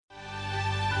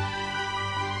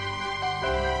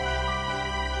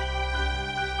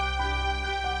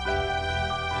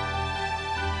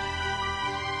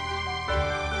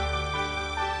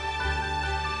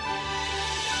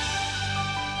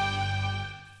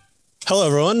Hello,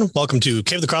 everyone. Welcome to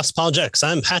Cave of the Cross Apologetics.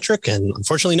 I'm Patrick, and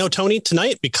unfortunately no Tony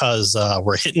tonight because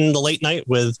we're hitting the late night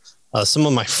with some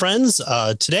of my friends.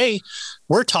 Today,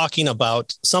 we're talking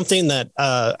about something that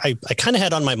I kind of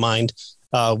had on my mind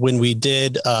when we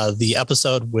did the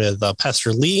episode with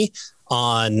Pastor Lee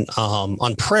on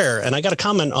prayer. And I got a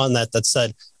comment on that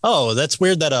said, oh, that's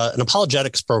weird that an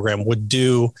apologetics program would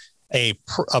do a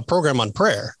program on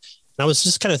prayer. And I was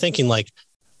just kind of thinking, like,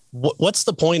 what's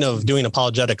the point of doing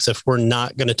apologetics if we're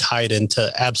not going to tie it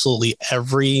into absolutely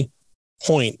every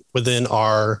point within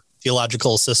our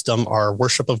theological system, our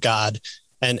worship of God,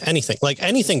 and anything? Like,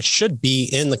 anything should be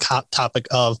in the topic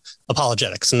of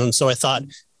apologetics. And so I thought,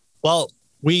 well,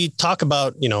 we talk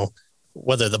about,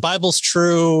 whether the Bible's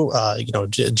true,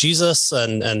 Jesus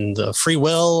and free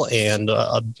will, and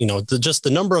just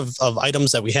the number of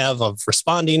items that we have of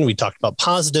responding. We talked about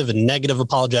positive and negative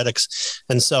apologetics,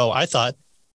 and so I thought,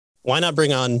 why not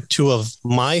bring on two of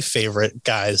my favorite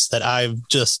guys that I've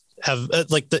just have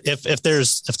if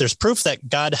there's proof that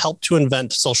God helped to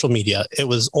invent social media, it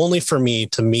was only for me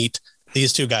to meet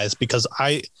these two guys because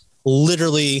I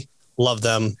literally love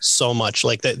them so much.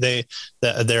 Like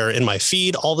they're in my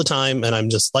feed all the time and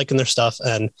I'm just liking their stuff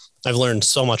and I've learned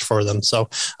so much for them. So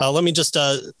let me just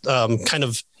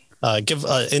give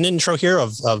an intro here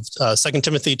of 2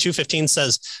 Timothy 2:15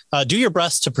 says, do your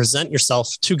best to present yourself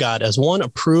to God as one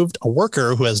approved, a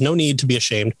worker who has no need to be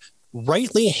ashamed,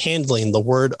 rightly handling the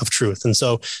word of truth. And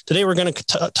so today we're going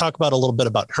to talk about a little bit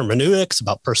about hermeneutics,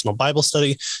 about personal Bible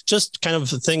study, just kind of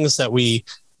things that we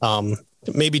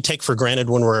maybe take for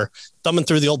granted when we're thumbing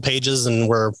through the old pages and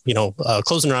we're,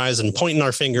 closing our eyes and pointing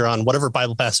our finger on whatever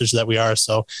Bible passage that we are.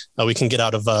 So we can get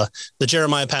out of the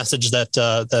Jeremiah passage that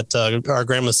our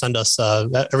grandma send us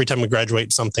every time we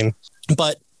graduate something.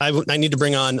 But I need to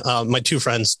bring on my two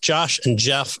friends, Josh and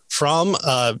Jeff from,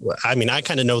 I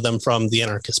kind of know them from the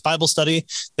Anarchist Bible Study.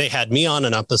 They had me on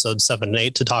in episode 7 and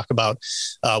 8 to talk about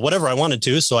whatever I wanted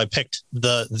to. So I picked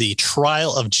the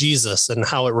trial of Jesus and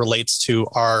how it relates to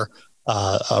our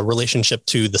relationship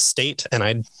to the state. And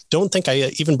I don't think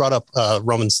I even brought up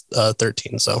Romans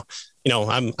 13. So,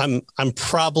 I'm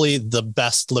probably the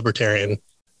best libertarian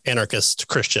anarchist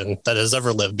Christian that has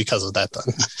ever lived because of that.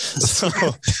 Then. So,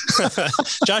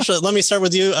 Josh, let me start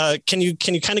with you. Can you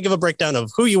kind of give a breakdown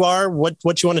of who you are,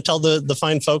 what you want to tell the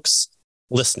fine folks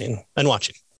listening and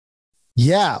watching?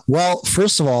 Yeah. Well,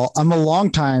 first of all, I'm a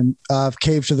longtime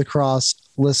Cave to the Cross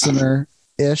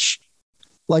listener-ish.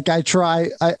 Like I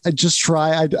just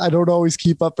try. I don't always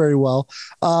keep up very well.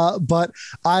 But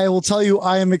I will tell you,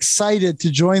 I am excited to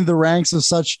join the ranks of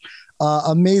such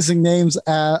amazing names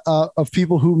of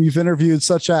people whom you've interviewed,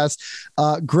 such as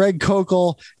Greg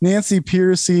Kokel, Nancy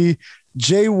Pearcey,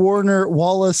 Jay Warner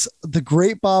Wallace, the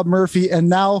great Bob Murphy, and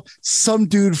now some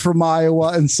dude from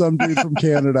Iowa and some dude from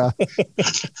Canada.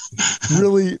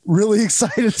 Really, really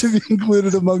excited to be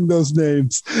included among those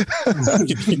names.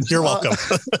 You're welcome.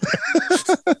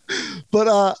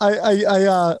 But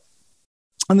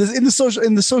in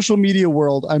the social media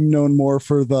world, I'm known more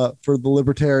for the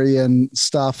libertarian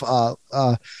stuff,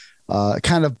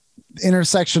 kind of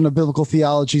intersection of biblical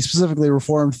theology, specifically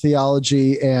Reformed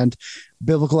theology and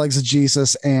biblical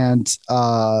exegesis and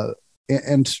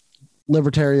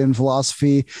libertarian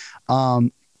philosophy.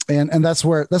 And that's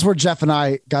where Jeff and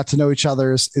I got to know each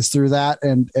other is through that.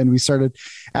 And we started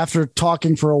after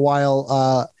talking for a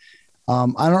while.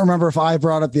 I don't remember if I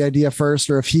brought up the idea first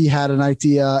or if he had an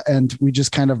idea, and we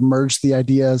just kind of merged the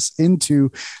ideas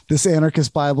into this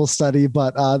Anarchist Bible Study.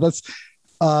 But that's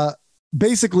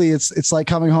basically it's like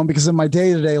coming home, because in my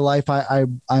day-to-day life,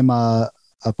 I'm a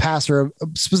pastor,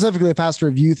 specifically a pastor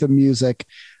of youth and music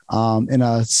in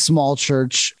a small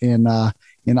church in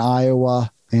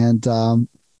Iowa. And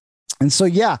so,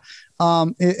 yeah,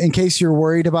 in case you're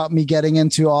worried about me getting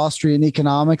into Austrian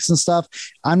economics and stuff,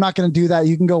 I'm not going to do that.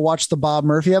 You can go watch the Bob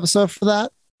Murphy episode for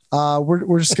that.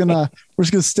 We're just gonna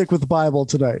stick with the Bible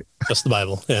tonight. Just the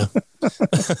Bible, yeah.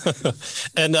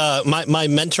 And my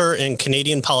mentor in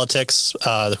Canadian politics,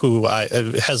 who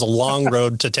has a long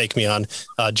road to take me on,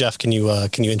 Jeff, can you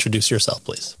introduce yourself,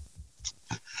 please?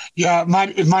 Yeah, my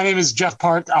name is Jeff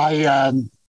Park. I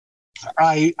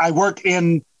work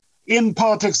in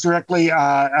politics directly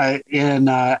in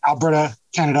Alberta,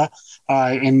 Canada,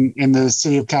 in the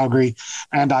city of Calgary,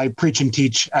 and I preach and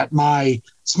teach at my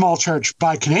small church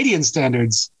by Canadian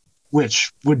standards,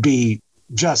 which would be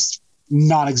just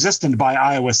non-existent by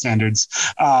Iowa standards.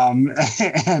 But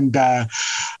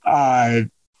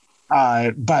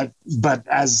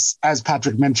as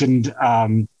Patrick mentioned,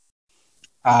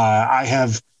 I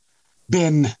have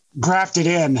been grafted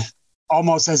in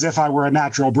almost as if I were a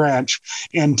natural branch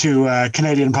into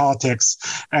Canadian politics,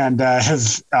 and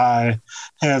have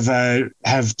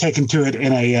taken to it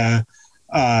in a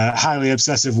highly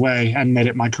obsessive way and made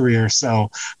it my career. So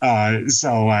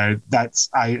that's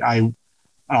I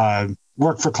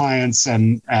work for clients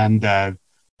and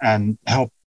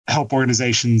help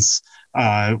organizations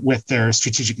with their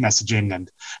strategic messaging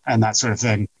and that sort of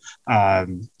thing,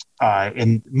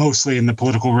 mostly in the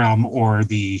political realm or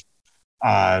the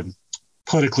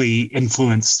politically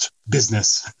influenced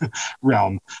business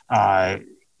realm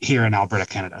here in Alberta,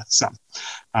 Canada. So,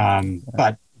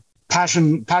 but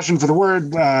passion for the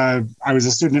word. I was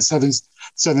a student at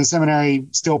Southern Seminary,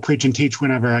 still preach and teach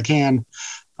whenever I can.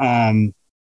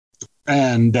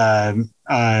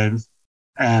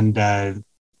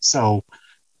 So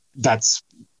that's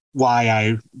why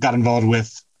I got involved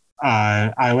with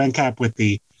IONCAP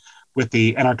with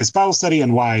the Anarchist Bible Study,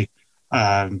 and why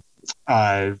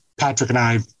Patrick and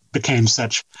I became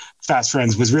such fast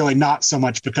friends was really not so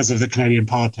much because of the Canadian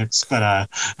politics, but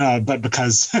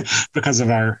because of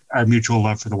our mutual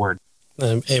love for the word.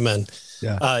 Amen.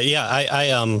 Yeah.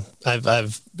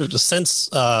 I've since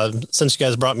you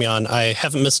guys brought me on, I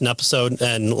haven't missed an episode,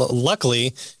 and luckily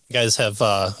you guys have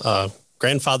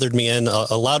grandfathered me in,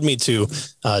 allowed me to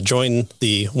join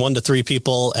the 1 to 3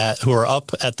 people who are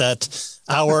up at that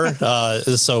hour,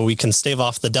 so we can stave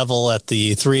off the devil at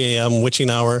the 3 a.m. witching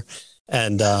hour.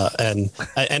 And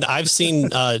I've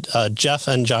seen Jeff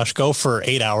and Josh go for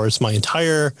 8 hours, my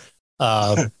entire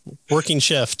working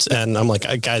shift, and I'm like,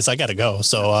 guys, I gotta go.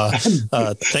 So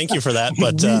thank you for that.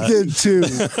 But we did too.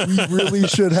 We really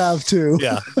should have too.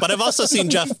 Yeah, but I've also seen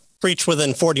Jeff preach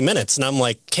within 40 minutes, and I'm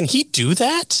like, can he do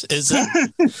that? Isn't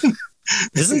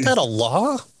that a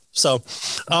law? So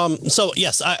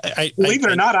yes, I believe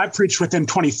it or not, I preached within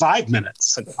 25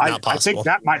 minutes. I think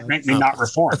that might make me not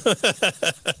reform.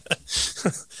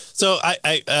 So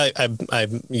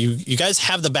you guys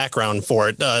have the background for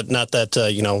it. Not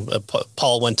that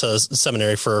Paul went to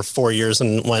seminary for 4 years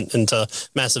and went into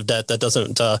massive debt. That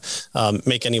doesn't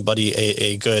make anybody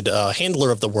a good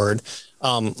handler of the word.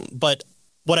 But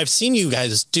what I've seen you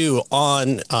guys do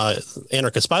on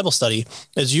Anarchist Bible Study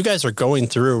is you guys are going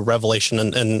through Revelation.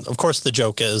 And of course, the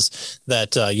joke is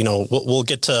that, we'll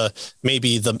get to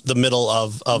maybe the middle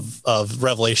of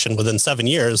Revelation within 7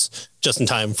 years, just in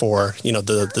time for,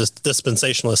 the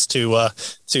dispensationalists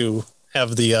to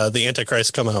have the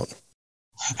Antichrist come out.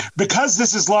 Because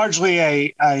this is largely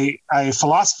a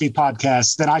philosophy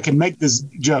podcast, then I can make this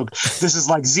joke. This is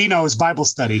like Zeno's Bible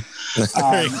study.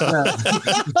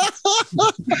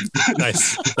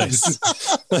 Nice.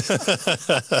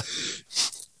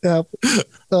 Yeah.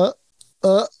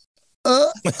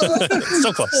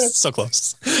 So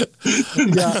close.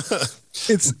 Yeah.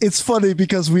 It's funny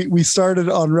because we started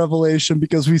on Revelation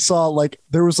because we saw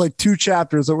there was 2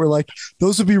 chapters that were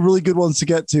those would be really good ones to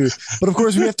get to, but of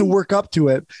course we have to work up to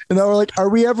it, and now we're like, are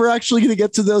we ever actually going to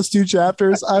get to those 2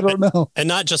 chapters? I don't know. And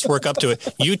not just work up to it,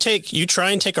 you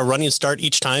try and take a running start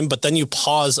each time, but then you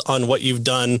pause on what you've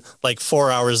done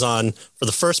 4 hours on for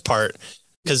the first part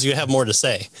because you have more to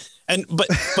say. And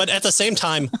but at the same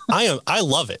time, I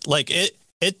love it.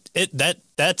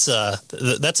 That's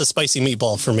a spicy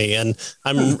meatball for me, and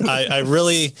I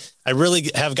really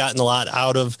have gotten a lot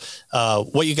out of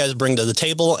what you guys bring to the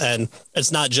table. And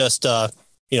it's not just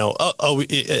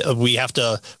we have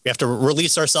to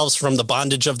release ourselves from the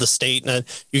bondage of the state. And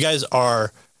you guys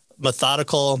are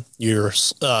methodical. You're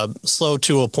slow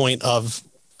to a point of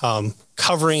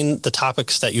covering the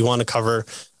topics that you want to cover,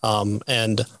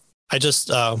 and I just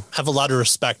have a lot of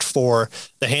respect for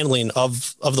the handling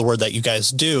of the word that you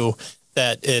guys do,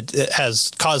 that it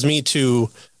has caused me to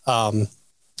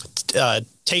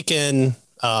take in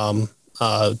to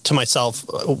myself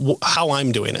how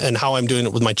I'm doing it and how I'm doing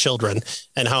it with my children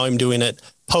and how I'm doing it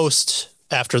post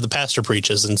after the pastor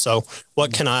preaches. And so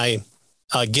what can I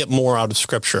get more out of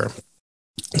scripture?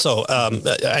 So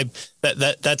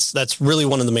that's really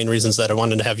one of the main reasons that I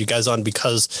wanted to have you guys on,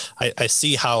 because I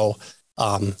see how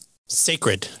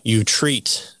sacred you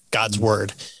treat God's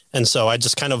word. And so I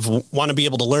just kind of want to be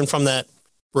able to learn from that,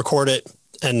 record it,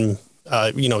 and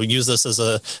use this as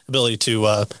a ability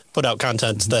to put out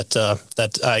content that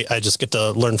I just get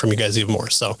to learn from you guys even more.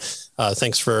 So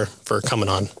thanks for coming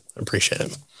on. I appreciate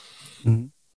it. Mm-hmm.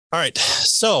 All right.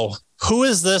 So who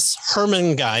is this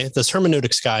Herman guy, this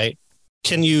hermeneutics guy?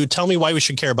 Can you tell me why we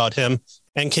should care about him?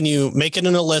 And can you make it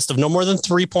in a list of no more than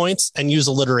 3 points and use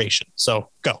alliteration? So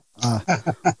go.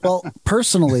 Well,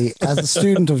 personally, as a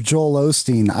student of Joel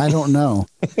Osteen, I don't know.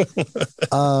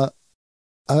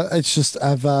 It's just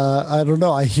I don't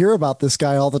know. I hear about this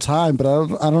guy all the time, but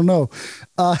I don't know.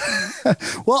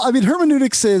 Well, I mean,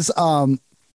 hermeneutics is the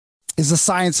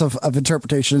science of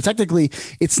interpretation, and technically,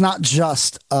 it's not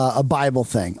just a Bible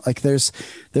thing. Like there's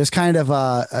kind of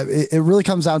it really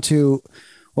comes down to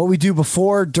what we do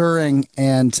before, during,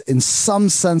 and in some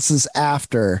senses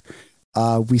after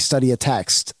we study a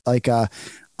text. Like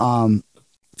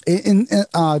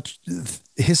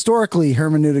historically,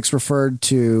 hermeneutics referred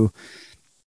to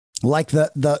like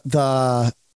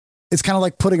the it's kind of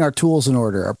like putting our tools in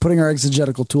order, or putting our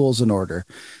exegetical tools in order.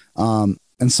 And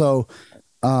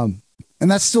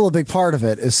that's still a big part of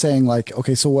it, is saying like,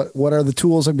 okay, so what are the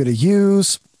tools I'm going to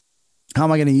use? How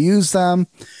am I going to use them?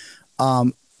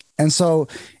 And so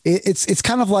it's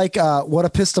kind of like what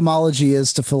epistemology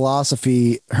is to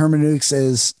philosophy, hermeneutics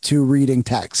is to reading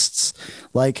texts.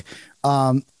 Like,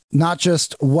 not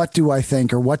just what do I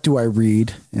think or what do I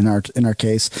read in our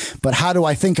case, but how do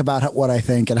I think about what I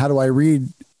think, and how do I read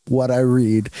what I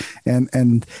read,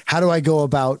 and how do I go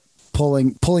about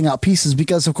pulling out pieces?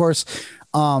 Because of course,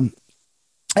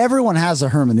 everyone has a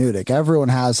hermeneutic, everyone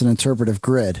has an interpretive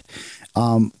grid.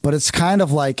 But it's kind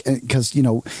of like, because,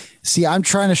 see, I'm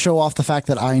trying to show off the fact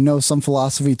that I know some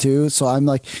philosophy too. So I'm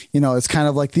like, it's kind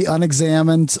of like the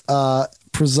unexamined,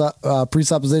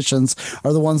 presuppositions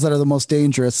are the ones that are the most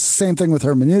dangerous. Same thing with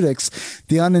hermeneutics.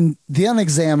 The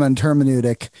unexamined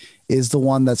hermeneutic is the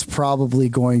one that's probably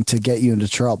going to get you into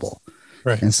trouble.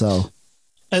 Right. And so,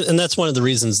 and that's one of the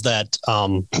reasons that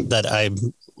I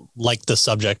like the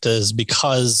subject, is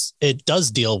because it does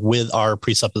deal with our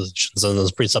presuppositions, and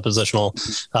this presuppositional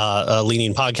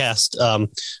leaning podcast.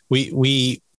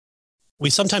 We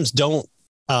sometimes don't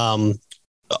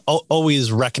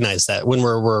always recognize that when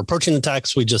we're approaching the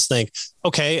text. We just think,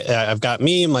 okay, I've got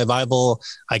my Bible,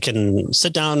 I can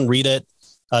sit down, read it.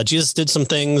 Jesus did some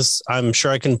things. I'm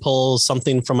sure I can pull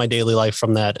something from my daily life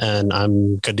from that, and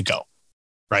I'm good to go.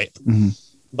 Right. Mm-hmm.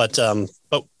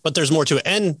 But there's more to it.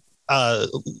 And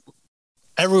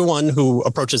everyone who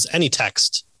approaches any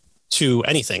text to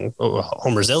anything,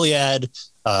 Homer's Iliad,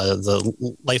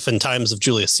 the life and times of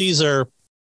Julius Caesar,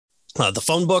 the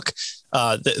phone book,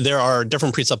 there are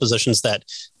different presuppositions that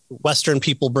Western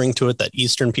people bring to it, that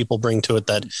Eastern people bring to it,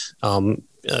 that,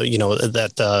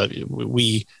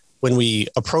 when we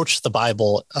approach the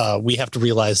Bible, we have to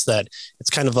realize that it's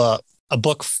kind of a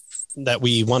book that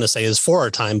we want to say is for our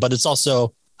time, but it's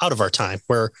also out of our time,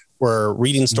 where we're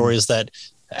reading stories that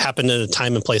happened at a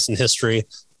time and place in history.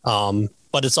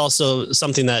 But it's also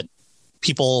something that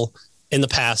people in the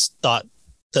past thought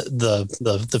that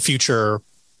the future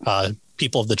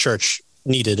people of the church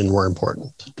needed and were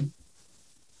important.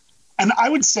 And I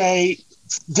would say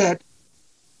that,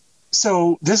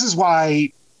 so this is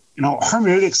why,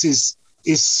 hermeneutics is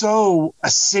so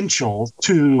essential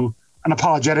to an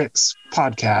apologetics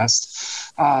podcast.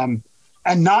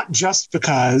 And not just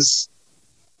because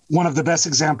one of the best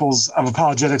examples of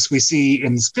apologetics we see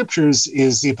in the scriptures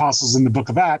is the apostles in the book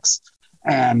of Acts.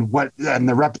 And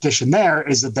the repetition there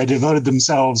is that they devoted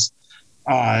themselves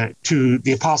to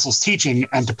the apostles' teaching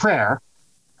and to prayer.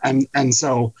 And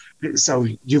so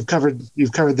you've covered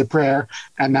the prayer,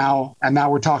 and now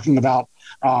we're talking about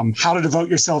how to devote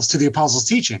yourselves to the apostles'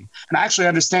 teaching. And I actually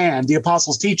understand the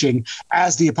apostles' teaching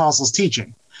as the apostles'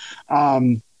 teaching.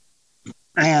 And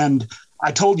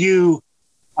I told you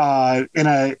in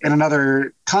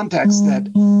another context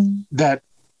that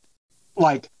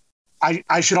like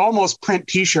I should almost print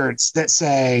T-shirts that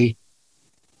say,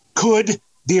 could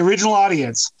the original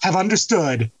audience have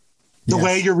understood the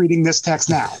way you're reading this text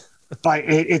now? Like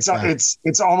it's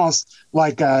almost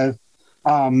like the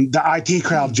IT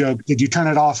crowd joke. Did you turn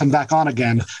it off and back on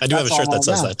again? I do have a shirt that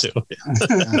says that too.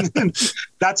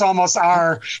 That's almost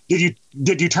our. Did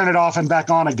you turn it off and back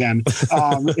on again?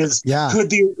 Could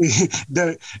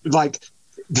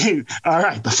the all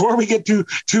right, before we get too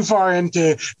far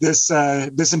into this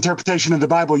interpretation of the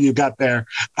Bible you got there,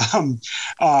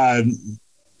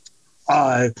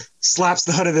 slaps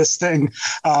the hood of this thing.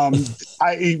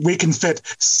 We can fit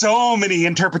so many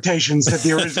interpretations that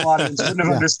the original audience wouldn't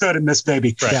have understood in this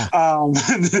baby. Right.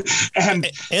 And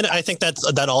I think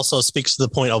that also speaks to the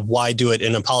point of why do it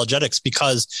in apologetics,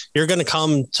 because you're going to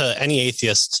come to any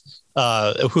atheist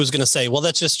who's going to say, well,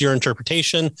 that's just your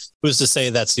interpretation. Who's to say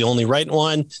that's the only right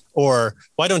one? Or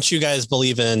why don't you guys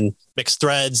believe in mixed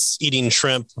threads, eating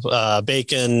shrimp,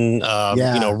 bacon,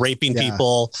 raping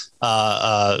people,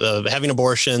 having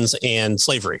abortions, and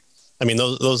slavery? I mean,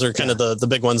 those are kind of the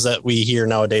big ones that we hear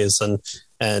nowadays. And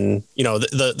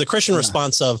the Christian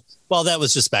response of, well, that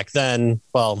was just back then.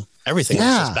 Well, everything was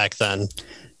just back then.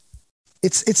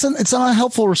 It's an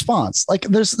unhelpful response. Like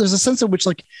there's a sense in which,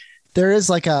 like, there is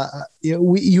like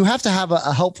you have to have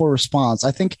a helpful response.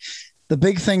 I think the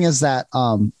big thing is that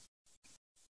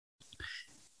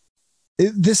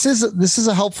this is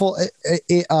a helpful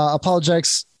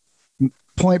apologetics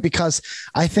point, because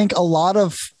I think a lot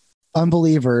of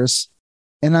unbelievers,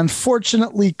 and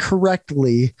unfortunately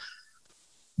correctly,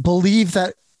 believe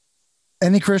that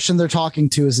any Christian they're talking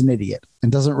to is an idiot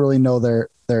and doesn't really know their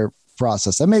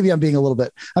process. And maybe I'm being a little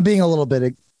bit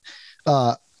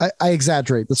I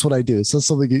exaggerate. That's what I do. So that's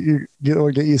something you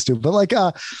get used to. But like,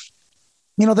 they're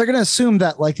going to assume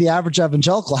that like the average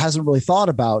evangelical hasn't really thought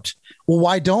about, well,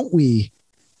 why do we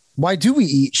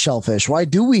eat shellfish? Why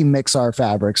do we mix our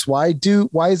fabrics? Why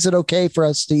is it okay for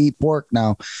us to eat pork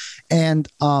now? And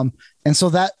so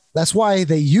that's why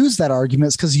they use that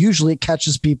argument, because usually it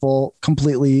catches people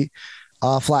completely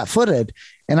flat-footed.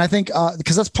 And I think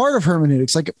because that's part of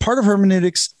hermeneutics. Like, part of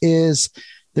hermeneutics is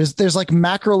there's like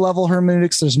macro level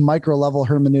hermeneutics, there's micro level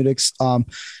hermeneutics.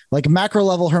 Like macro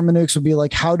level hermeneutics would be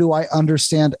like, how do I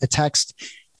understand a text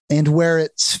and where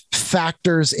it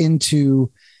factors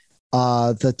into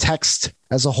the text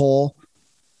as a whole?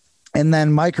 And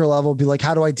then micro level would be like,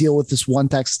 how do I deal with this one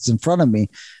text that's in front of me?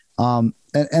 And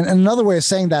another way of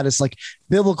saying that is like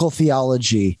biblical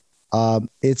theology.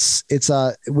 It's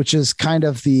which is kind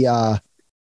of the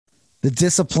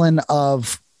discipline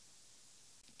of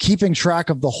keeping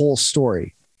track of the whole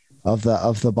story of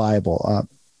the Bible.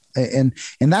 And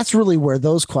that's really where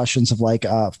those questions of like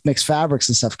mixed fabrics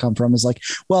and stuff come from, is like,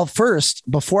 well, first,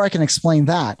 before I can explain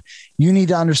that, you need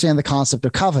to understand the concept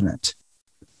of covenant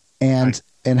and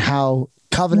how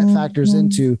covenant factors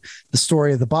into the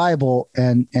story of the Bible.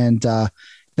 And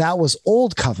that was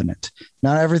old covenant.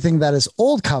 Now, everything that is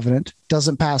old covenant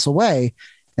doesn't pass away.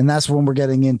 And that's when we're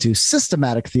getting into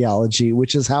systematic theology,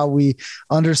 which is how we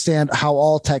understand how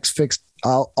all texts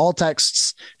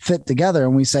fit together.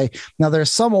 And we say, now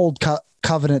there's some old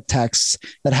covenant texts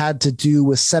that had to do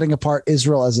with setting apart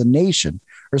Israel as a nation,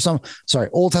 or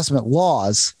Old Testament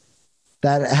laws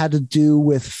that had to do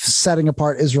with setting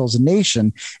apart Israel as a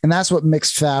nation. And that's what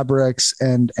mixed fabrics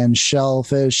and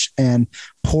shellfish and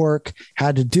pork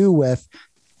had to do with.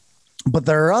 But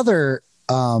there are other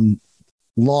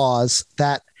laws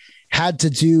that had to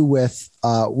do with,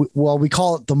 we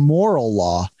call it the moral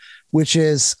law, which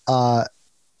is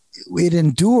it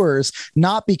endures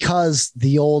not because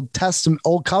the Old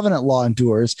Covenant law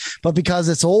endures, but because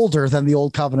it's older than the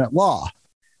Old Covenant law.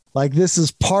 Like, this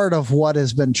is part of what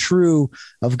has been true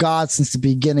of God since the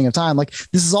beginning of time. Like,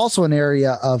 this is also an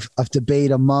area of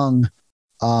debate among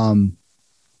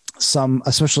some,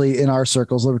 especially in our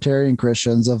circles, libertarian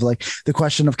Christians, of like the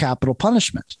question of capital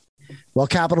punishment. Well,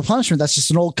 capital punishment, that's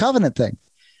just an old covenant thing.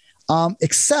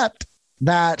 Except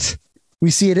that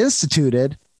we see it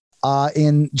instituted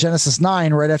in Genesis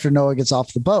 9, right after Noah gets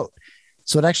off the boat.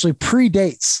 So it actually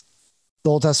predates the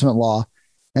Old Testament law.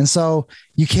 And so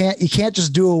you can't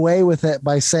just do away with it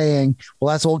by saying,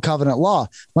 well, that's old covenant law.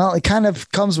 Well, it kind of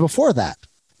comes before that.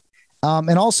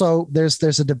 And also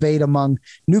there's a debate among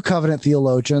new covenant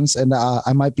theologians, and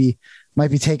I might be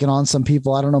taking on some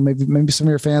people. I don't know, maybe some of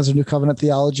your fans are new covenant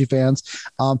theology fans.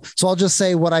 So I'll just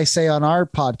say what I say on our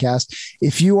podcast.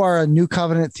 If you are a new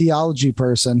covenant theology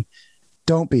person,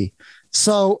 don't be.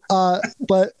 So,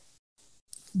 but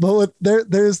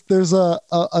there's a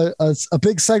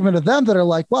big segment of them that are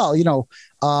like, well,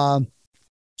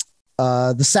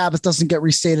 the Sabbath doesn't get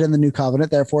restated in the new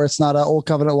covenant, therefore it's not an old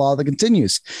covenant law that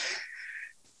continues.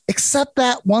 Except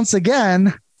that, once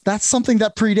again, that's something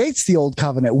that predates the old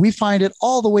covenant. We find it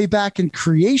all the way back in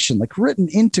creation, like written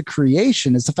into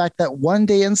creation, is the fact that one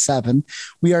day in 7,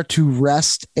 we are to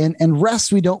rest, and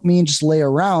rest, we don't mean just lay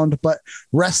around, but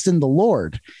rest in the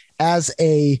Lord as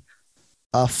a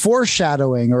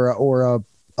foreshadowing or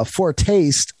a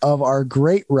foretaste of our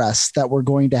great rest that we're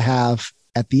going to have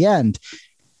at the end.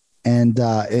 And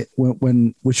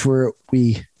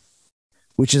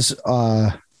which is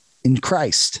in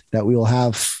Christ, that we will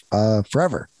have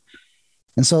forever.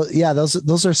 And so, yeah,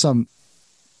 those are some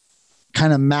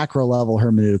kind of macro level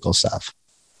hermeneutical stuff.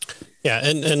 Yeah.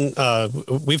 And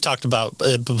we've talked about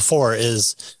it before,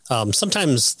 is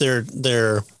sometimes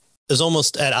there is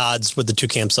almost at odds with the two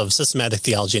camps of systematic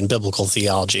theology and biblical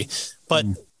theology, but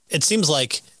it seems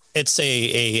like it's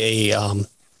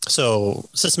so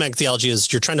systematic theology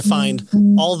is, you're trying to find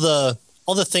all the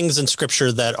things in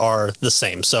Scripture that are the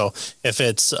same. So if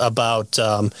it's about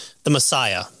the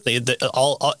Messiah,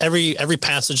 every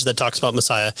passage that talks about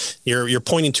Messiah, you're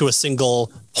pointing to a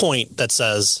single point that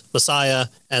says Messiah,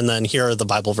 and then here are the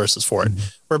Bible verses for it.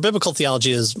 Where biblical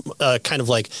theology is kind of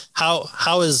like,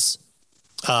 how is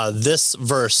this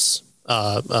verse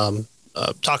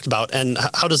talked about, and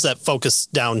how does that focus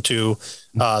down to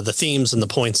the themes and the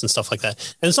points and stuff like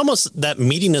that? And it's almost that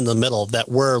meeting in the middle that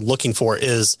we're looking for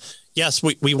is, yes,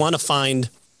 we want to find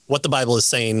what the Bible is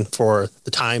saying for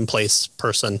the time, place,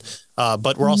 person,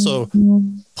 but we're also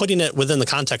putting it within the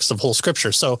context of whole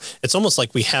Scripture. So it's almost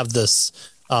like we have this,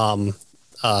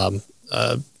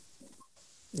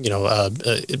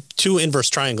 two inverse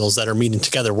triangles that are meeting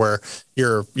together, where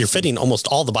you're fitting almost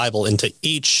all the Bible into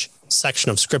each section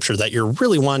of Scripture, that you're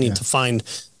really wanting to find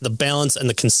the balance and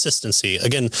the consistency.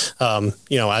 Again,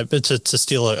 to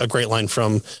steal a great line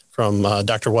from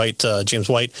Dr. White, James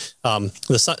White,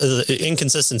 the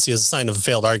inconsistency is a sign of a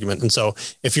failed argument. And so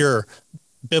if your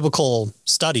biblical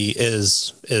study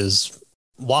is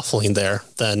waffling there,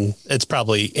 then it's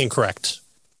probably incorrect.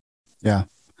 Yeah.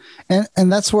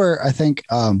 And that's where I think,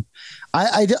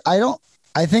 I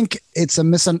think it's a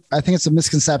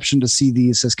misconception to see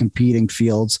these as competing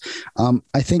fields.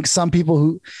 I think some of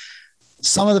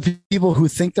the people who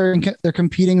think they're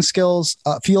competing fields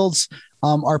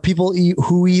are people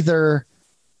who either,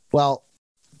 well,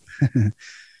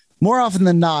 more often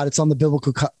than not, it's on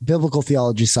the biblical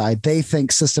theology side. They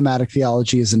think systematic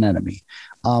theology is an enemy.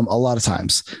 A lot of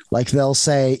times, like they'll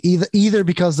say either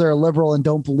because they're a liberal and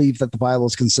don't believe that the Bible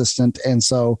is consistent, and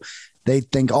so they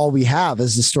think all we have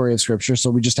is the story of Scripture. So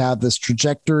we just have this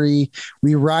trajectory.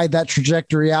 We ride that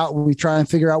trajectory out. We try and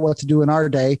figure out what to do in our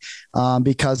day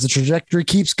because the trajectory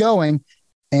keeps going.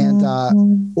 And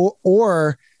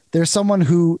or there's someone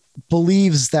who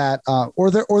believes that,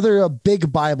 or they're a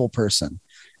big Bible person,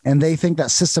 and they think that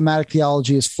systematic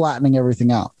theology is flattening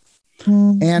everything out.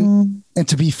 And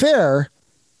to be fair,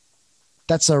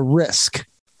 that's a risk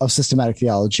of systematic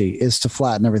theology, is to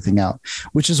flatten everything out,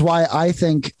 which is why I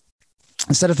think,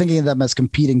 instead of thinking of them as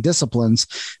competing disciplines,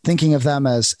 thinking of them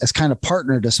as kind of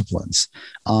partner disciplines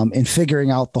in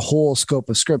figuring out the whole scope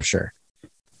of Scripture.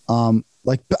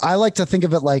 Like I like to think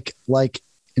of it like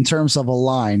in terms of a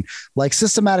line, like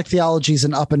systematic theology is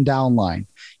an up and down line.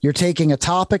 You're taking a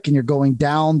topic and you're going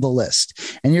down the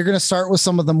list, and you're going to start with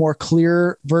some of the more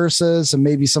clear verses and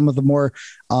maybe some of the more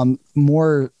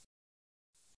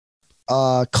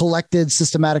collected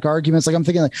systematic arguments. Like I'm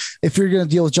thinking, like if you're going to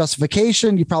deal with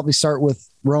justification, you probably start with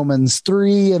Romans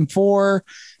 3 and 4,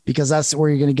 because that's where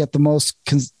you're going to get the most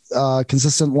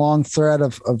consistent long thread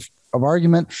of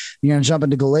argument. You're going to jump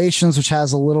into Galatians, which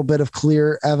has a little bit of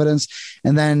clear evidence.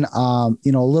 And then, a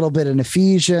little bit in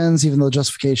Ephesians, even though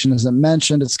justification isn't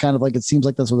mentioned, it's kind of like, it seems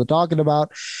like that's what they're talking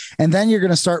about. And then you're going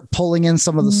to start pulling in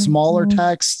some of the smaller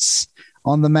texts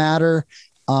on the matter.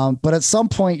 But at some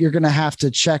point you're going to have to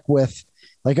check with,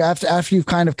 like after you've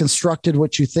kind of constructed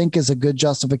what you think is a good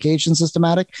justification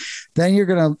systematic, then you're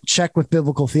going to check with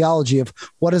biblical theology of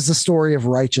what is the story of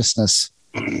righteousness,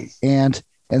 and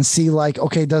see like,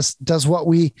 okay, does what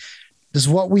we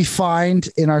find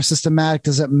in our systematic,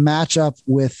 does it match up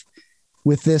with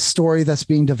this story that's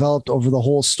being developed over the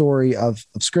whole story of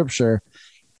Scripture?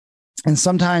 And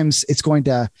sometimes it's going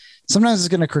to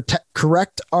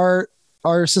correct our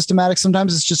systematic.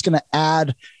 Sometimes it's just going to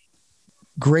add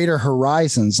greater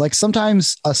horizons. Like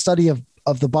sometimes a study of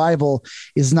the Bible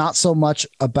is not so much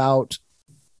about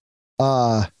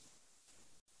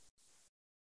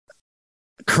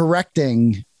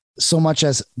correcting so much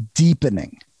as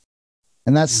deepening.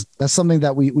 And that's something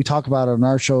that we talk about on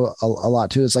our show a lot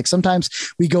too. It's like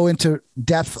sometimes we go into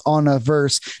depth on a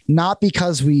verse, not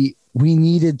because we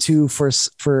needed to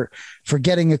for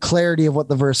getting a clarity of what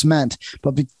the verse meant,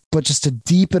 but just to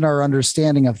deepen our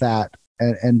understanding of that.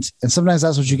 And sometimes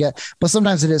that's what you get, but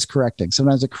sometimes it is correcting.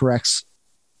 Sometimes it corrects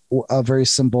a very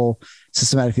simple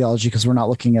systematic theology because we're not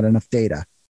looking at enough data,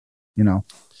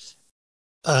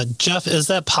 Jeff, is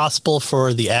that possible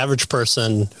for the average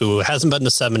person who hasn't been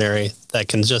to seminary, that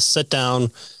can just sit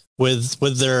down with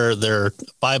their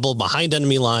Bible behind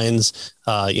enemy lines,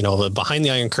 behind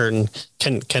the Iron Curtain?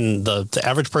 Can the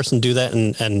average person do that?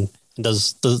 And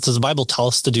does the Bible tell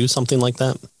us to do something like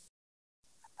that?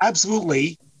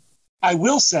 Absolutely. I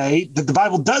will say that the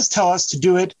Bible does tell us to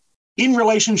do it in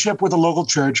relationship with a local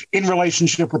church, in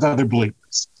relationship with other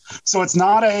believers. So it's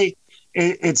not a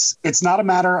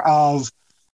matter of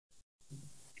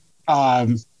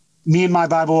me and my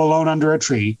Bible alone under a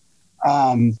tree.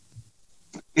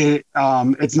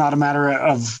 It's not a matter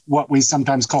of what we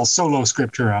sometimes call solo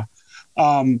scriptura.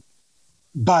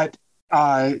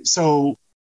 So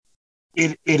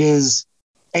it is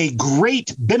a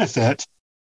great benefit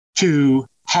to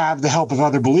have the help of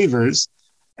other believers.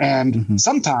 And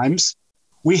sometimes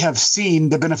we have seen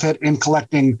the benefit in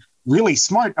collecting really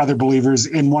smart other believers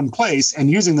in one place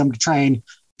and using them to train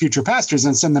future pastors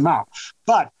and send them out.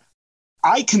 But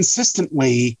I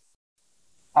consistently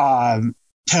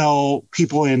tell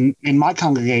people in my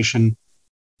congregation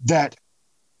that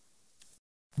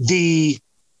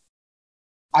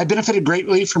I benefited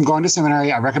greatly from going to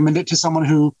seminary. I recommend it to someone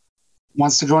who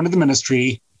wants to go into the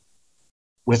ministry,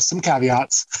 with some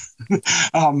caveats.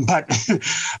 But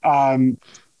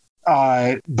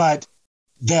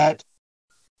that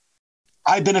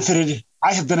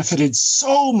I have benefited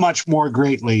so much more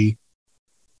greatly,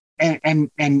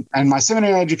 and my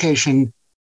seminary education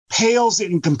pales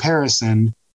in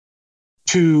comparison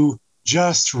to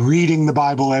just reading the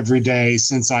Bible every day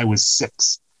since I was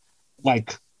 6.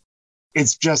 Like,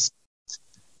 it's just,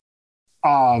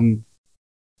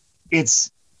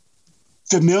 it's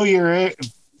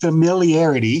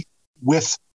familiarity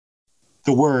with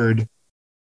the word,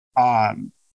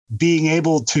 being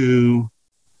able to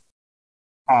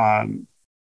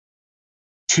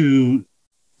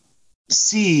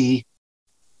see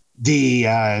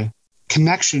the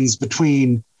connections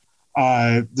between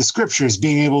the scriptures,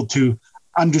 being able to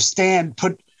understand,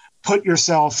 put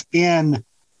yourself in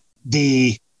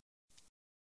the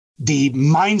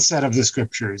mindset of the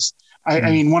scriptures.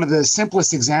 I mean, one of the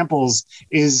simplest examples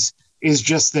is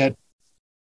just that,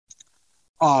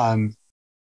 and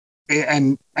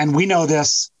we know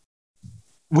this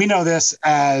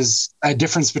as a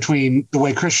difference between the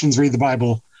way Christians read the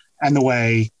Bible and the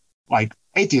way, like,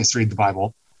 atheists read the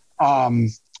Bible.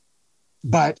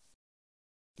 But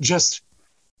just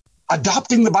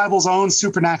adopting the Bible's own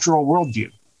supernatural worldview.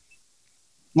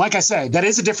 Like I said, that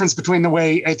is a difference between the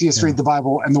way atheists read the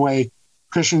Bible and the way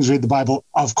Christians read the Bible,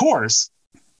 of course.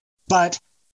 But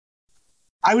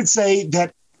I would say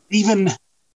that even,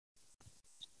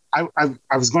 I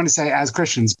was going to say as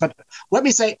Christians, but let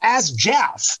me say as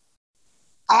Jeff,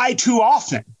 I too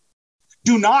often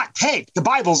do not take the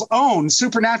Bible's own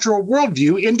supernatural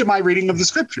worldview into my reading of the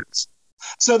scriptures.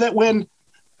 So that when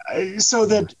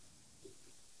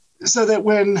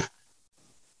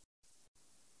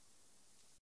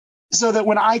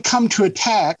I come to a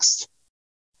text,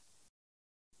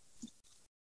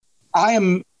 I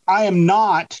am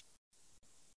not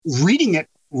reading it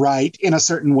right in a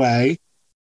certain way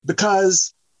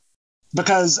because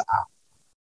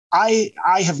I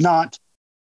have not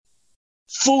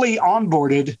fully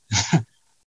onboarded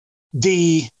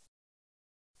the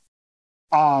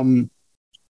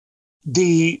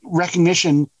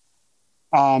recognition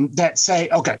that say,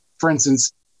 okay, for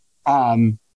instance,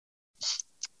 in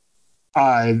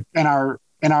our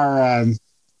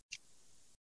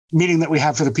meeting that we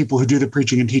have for the people who do the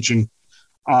preaching and teaching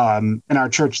in our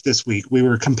church this week, we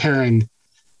were comparing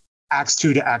Acts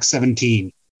 2 to Acts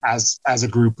 17 as a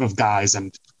group of guys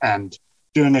and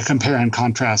doing a compare and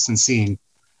contrast and seeing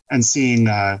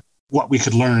what we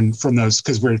could learn from those,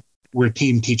 because we're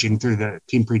team preaching through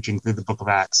the book of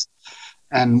Acts.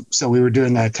 And so we were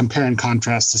doing a compare and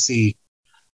contrast to see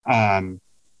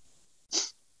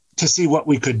what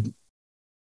we could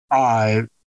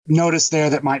notice there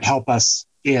that might help us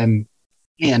in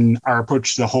our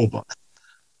approach to the whole book,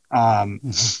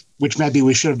 which maybe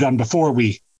we should have done before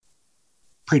we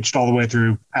preached all the way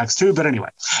through Acts 2. But anyway,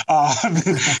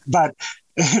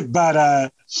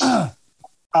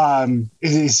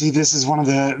 you see, this is one of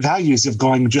the values of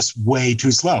going just way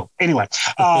too slow. Anyway,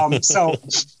 but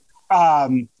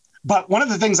one of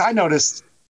the things I noticed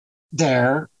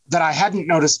there that I hadn't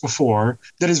noticed before,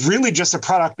 that is really just a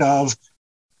product of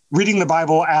reading the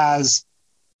Bible as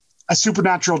a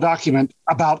supernatural document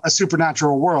about a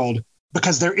supernatural world,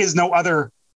 because there is no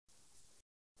other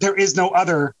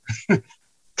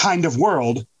kind of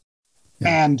world.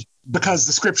 Yeah. And because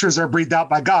the scriptures are breathed out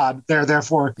by God, they're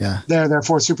therefore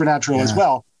supernatural as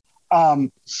well. So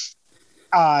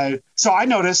I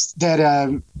noticed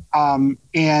that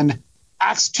in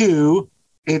Acts 2,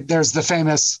 there's the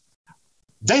famous,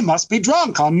 they must be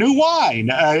drunk on new wine.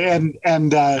 And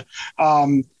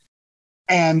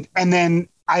then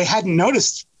I hadn't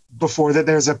noticed before that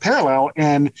there's a parallel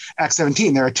in Acts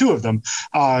 17. There are 2 of them.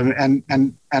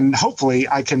 And hopefully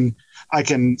I can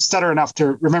stutter enough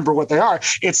to remember what they are.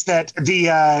 It's that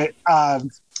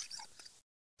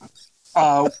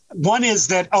one is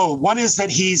that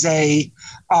he's a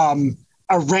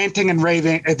ranting and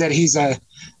raving,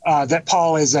 that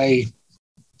Paul is a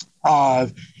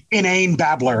inane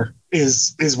babbler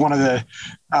is one of the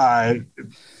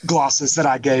glosses that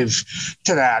I gave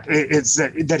to that. It's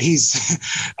that he's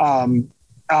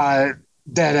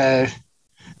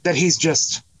that he's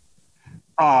just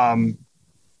off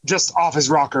his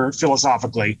rocker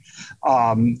philosophically.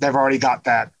 They've already got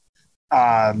that.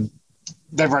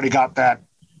 They've already got that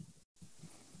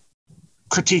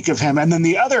critique of him. And then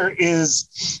the other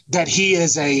is that he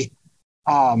is a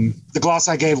the gloss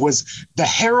I gave was the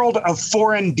herald of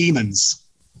foreign demons.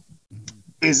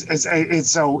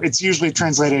 So it's usually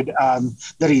translated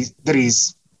that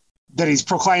he's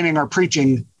proclaiming or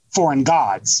preaching foreign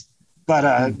gods,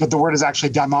 but the word is actually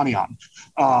daimonion,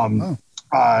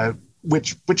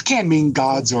 which can mean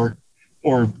gods or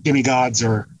demigods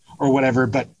or whatever,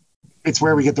 but it's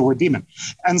where we get the word demon.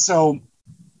 And so,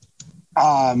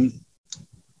 and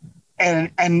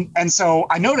so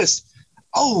I noticed,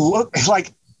 look,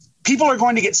 like people are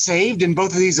going to get saved in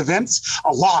both of these events,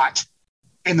 a lot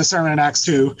in the sermon in Acts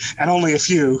 2, and only a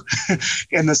few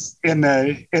in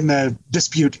the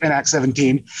dispute in Acts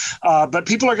 17. But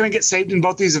people are going to get saved in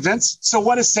both these events. So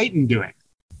what is Satan doing?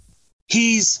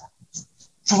 He's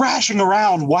thrashing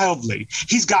around wildly.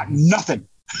 He's got nothing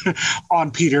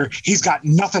on Peter. He's got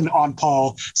nothing on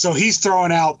Paul. So he's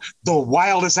throwing out the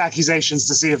wildest accusations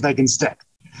to see if they can stick.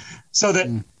 So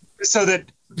that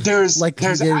there's like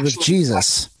he did with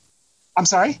Jesus. I'm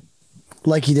sorry?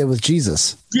 Like he did with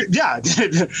Jesus. Yeah.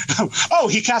 Oh,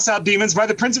 he casts out demons by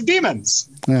the prince of demons.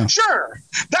 Yeah. Sure.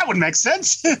 That would make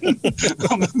sense. And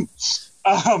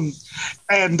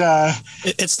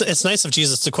it's nice of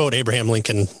Jesus to quote Abraham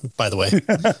Lincoln, by the way.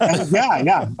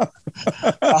 Yeah.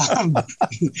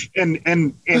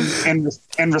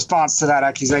 In response to that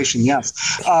accusation, yes.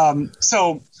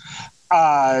 So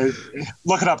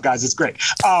look it up, guys. It's great.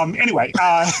 Anyway,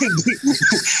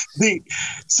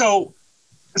 so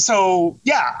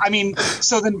yeah. I mean,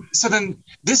 so then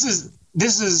this is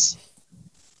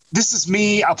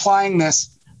me applying this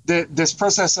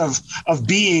process of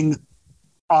being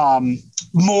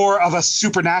more of a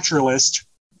supernaturalist,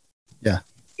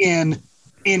 in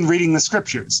reading the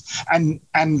scriptures and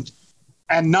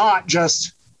not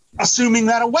just assuming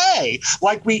that away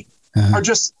like we are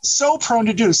just so prone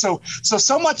to do. So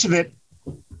much of it,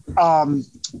 and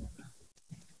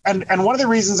one of the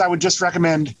reasons I would just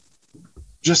recommend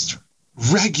just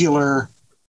regular,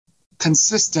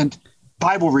 consistent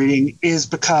Bible reading is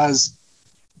because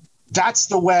that's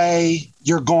the way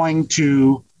you're going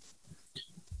to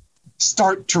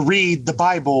start to read the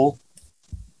Bible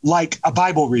like a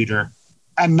Bible reader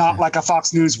and not like a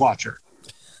Fox News watcher.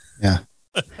 Yeah.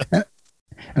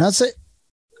 And I'd say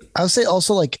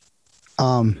also, like,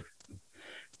 for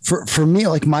me,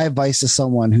 like, my advice to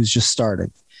someone who's just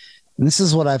starting, and this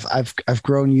is what I've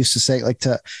grown used to say, like,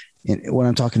 when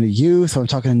I'm talking to youth, when I'm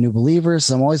talking to new believers,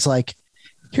 I'm always like,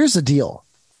 here's the deal.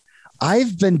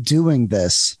 I've been doing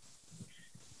this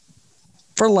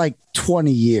for like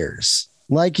 20 years.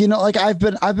 Like, like I've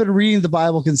been reading the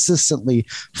Bible consistently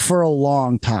for a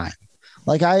long time.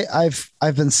 Like I've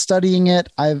been studying it.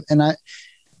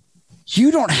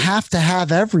 You don't have to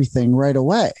have everything right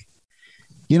away.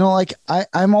 Like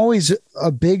I'm always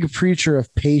a big preacher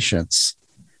of patience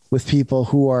with people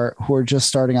who are just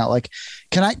starting out. Like,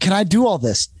 can I do all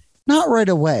this? Not right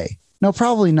away. No,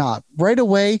 probably not right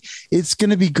away. It's going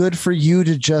to be good for you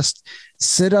to just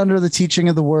sit under the teaching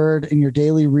of the word in your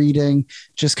daily reading,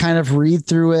 just kind of read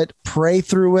through it, pray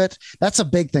through it. That's a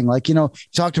big thing. Like, you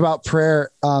talked about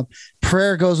prayer.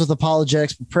 Prayer goes with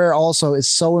apologetics, but prayer also is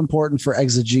so important for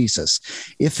exegesis.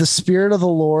 If the Spirit of the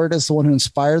Lord is the one who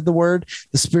inspired the word,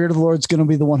 the Spirit of the Lord is going to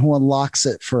be the one who unlocks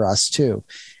it for us too.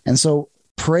 And so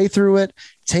pray through it,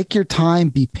 take your time,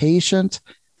 be patient.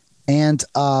 And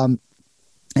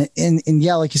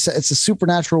yeah, like you said, it's a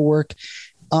supernatural work.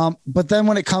 But then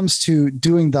when it comes to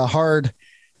doing the hard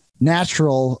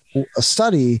natural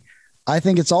study, I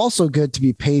think it's also good to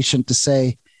be patient, to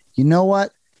say, you know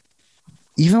what,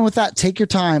 even with that, take your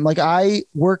time. Like, I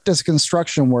worked as a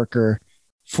construction worker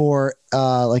for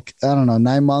 9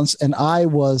 months, and I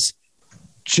was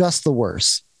just the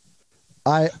worst.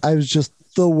 I was just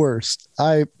the worst.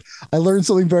 I learned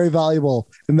something very valuable,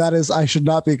 and that is I should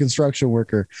not be a construction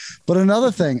worker. But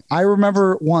another thing, I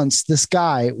remember once this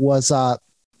guy was, I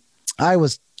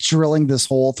was drilling this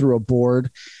hole through a board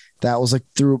that was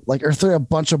through a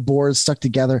bunch of boards stuck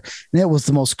together. And it was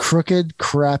the most crooked,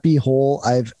 crappy hole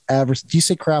I've ever. Do you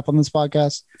say crap on this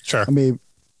podcast? Sure. I mean,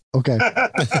 okay.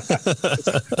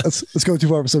 let's go too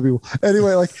far for some people.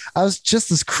 Anyway, I was just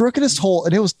this crookedest hole,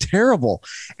 and it was terrible.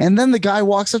 And then the guy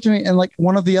walks up to me, and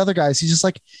one of the other guys, he's just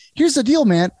like, here's the deal,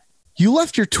 man. You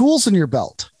left your tools in your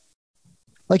belt.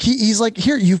 He's like,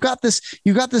 here, you've got this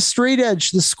straight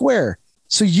edge, this square.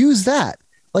 So use that.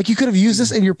 You could have used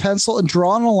this in your pencil and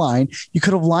drawn a line. You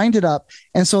could have lined it up.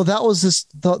 And so that was this,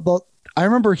 I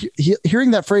remember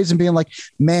hearing that phrase and being like,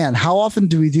 man, how often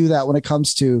do we do that when it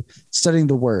comes to studying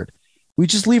the word? We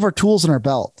just leave our tools in our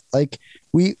belt.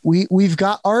 We've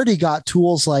already got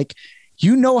tools.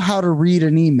 How to read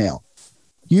an email.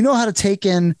 You know how to take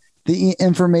in the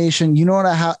information, you know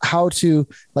how to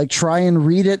like try and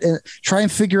read it and try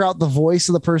and figure out the voice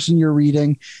of the person you're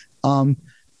reading.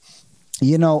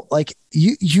 You know, like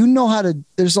you know how to,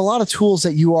 there's a lot of tools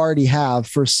that you already have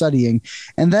for studying.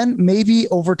 And then maybe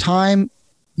over time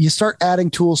you start adding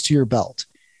tools to your belt.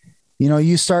 You know,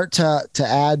 you start to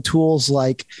add tools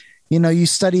like, you know, you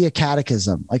study a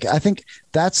catechism. Like, I think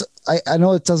that's, I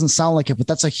know it doesn't sound like it, but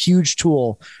that's a huge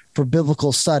tool for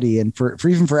biblical study and for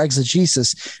even for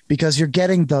exegesis, because you're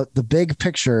getting the big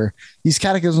picture. These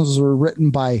catechisms were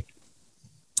written by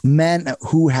men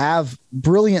who have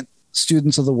brilliant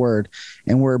students of the word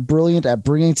and were brilliant at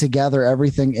bringing together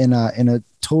everything in a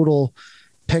total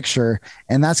picture.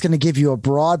 And that's going to give you a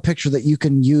broad picture that you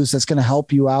can use. That's going to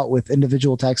help you out with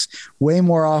individual texts way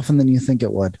more often than you think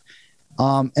it would.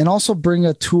 And also bring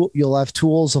a tool. You'll have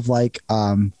tools of like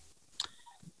I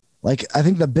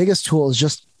think the biggest tool is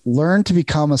just learn to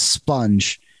become a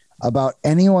sponge about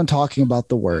anyone talking about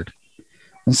the word.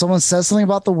 When someone says something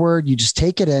about the word, you just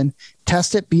take it in,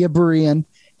 test it, be a Berean,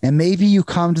 and maybe you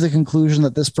come to the conclusion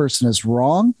that this person is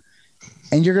wrong,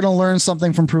 and you're going to learn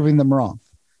something from proving them wrong.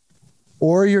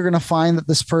 Or you're going to find that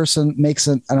this person makes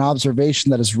an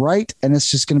observation that is right, and it's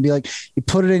just going to be like, you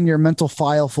put it in your mental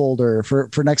file folder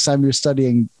for next time you're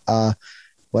studying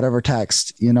whatever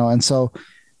text, you know? And so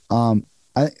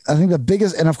I think the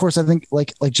biggest, and of course, I think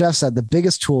like Jeff said, the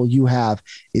biggest tool you have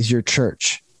is your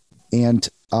church and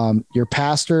your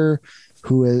pastor,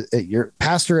 who is your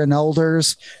pastor and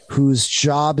elders, whose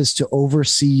job is to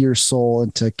oversee your soul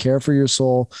and to care for your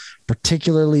soul,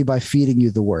 particularly by feeding you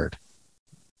the word.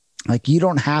 Like, you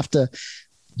don't have to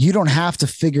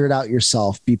figure it out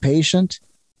yourself. Be patient,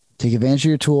 take advantage of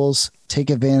your tools, take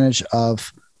advantage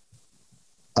of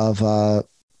what the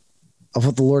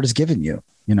Lord has given you,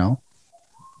 you know?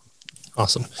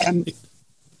 Awesome.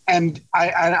 And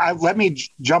I let me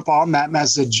jump on that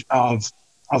message of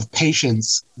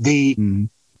patience. You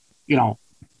know,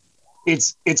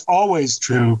 it's always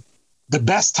true. The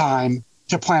best time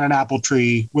to plant an apple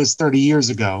tree was 30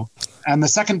 years ago, and the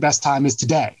second best time is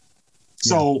today.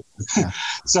 So,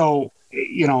 so,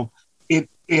 you know,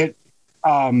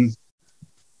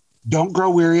 don't grow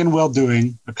weary in well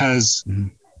doing, because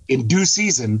in due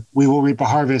season we will reap a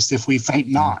harvest if we faint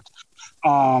not.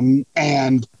 And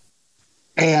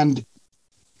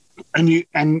you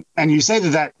say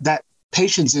that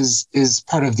patience is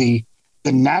part of the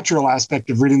natural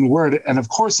aspect of reading the word. And of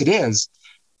course it is.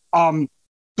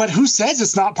 But who says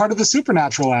it's not part of the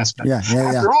supernatural aspect?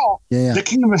 After all, the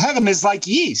kingdom of heaven is like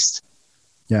yeast.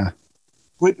 Yeah.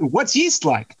 What's yeast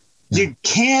like? Yeah. You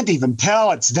can't even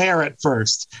tell it's there at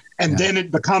first, and then it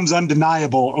becomes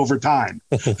undeniable over time.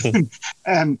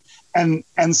 and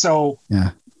so,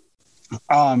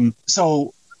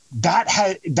 so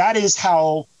that is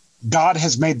how God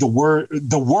has made the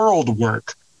world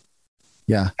work.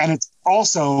 Yeah. And it's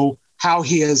also how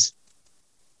he has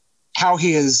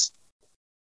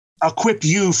equipped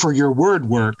you for your word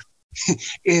work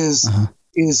is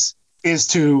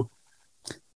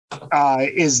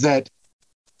that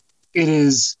it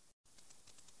is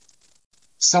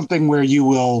something where you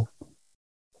will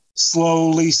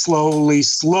slowly,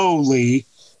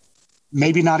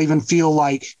 maybe not even feel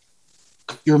like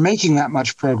you're making that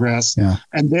much progress. Yeah.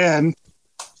 And then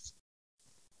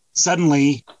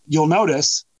suddenly you'll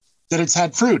notice that it's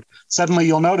had fruit. Suddenly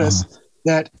you'll notice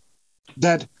that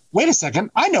wait a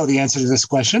second, I know the answer to this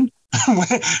question.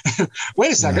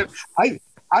 Wait a second.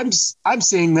 I'm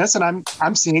seeing this, and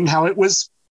I'm seeing how it was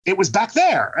back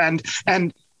there. And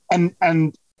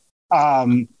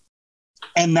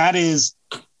that is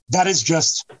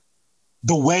just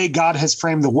the way God has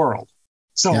framed the world.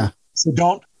 So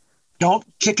don't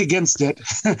kick against it.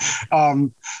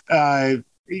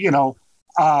 You know,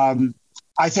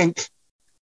 I think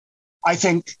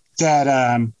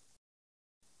that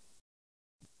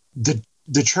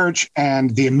the church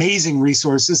and the amazing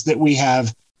resources that we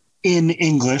have in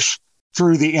English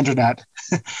through the internet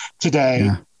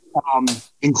today,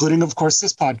 including, of course,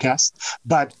 this podcast,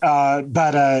 but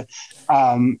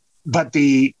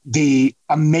the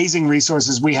amazing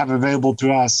resources we have available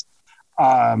to us,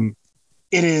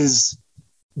 it is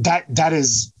that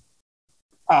is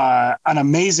an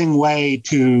amazing way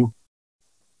to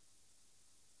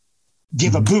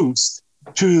give a boost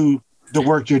to the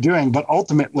work you're doing. But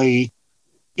ultimately,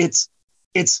 it's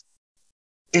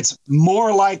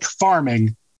more like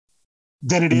farming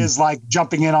than it is like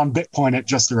jumping in on Bitcoin at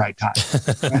just the right time.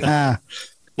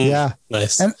 Yeah.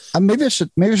 Nice. And maybe I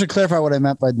should clarify what I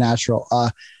meant by natural.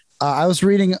 I was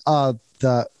reading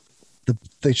the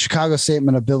Chicago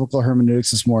Statement of Biblical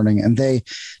Hermeneutics this morning, and they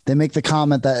make the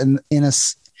comment that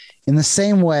in the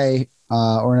same way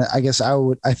or I guess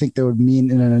I think that would mean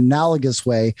in an analogous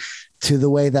way to the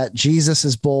way that Jesus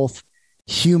is both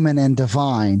human and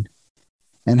divine,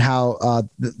 and how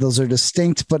those are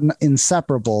distinct but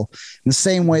inseparable. In the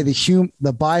same way,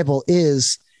 the Bible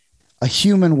is a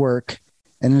human work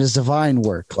and it is divine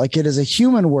work. Like, it is a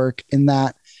human work in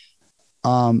that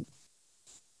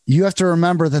you have to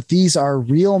remember that these are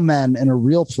real men in a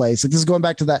real place. Like, this is going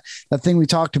back to that thing we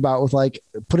talked about with, like,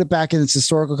 put it back in its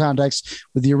historical context,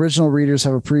 with the original readers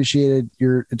have appreciated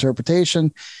your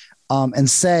interpretation, and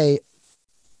say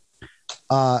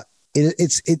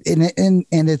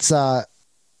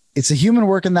it's a human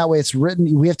work in that way. It's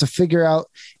written. We have to figure out,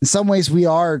 in some ways we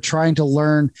are trying to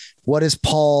learn, what is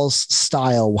Paul's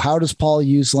style? How does Paul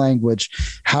use language?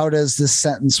 How does this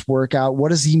sentence work out? What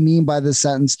does he mean by this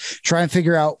sentence? Try and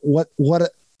figure out what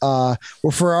or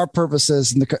for our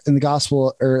purposes in the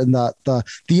gospel, or in the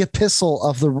epistle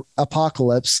of the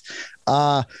Apocalypse,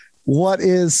 what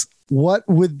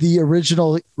would the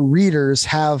original readers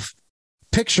have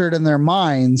pictured in their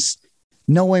minds,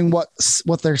 knowing what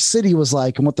their city was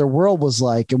like and what their world was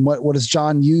like, and what is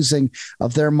John using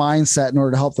of their mindset in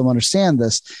order to help them understand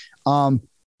this. And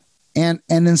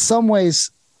in some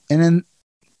ways, in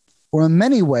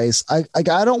many ways, I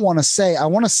want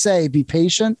to say, be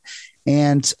patient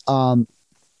and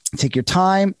take your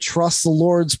time, trust the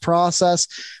Lord's process.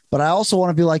 But I also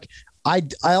want to be like, I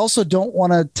also don't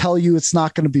want to tell you it's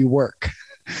not going to be work.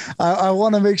 I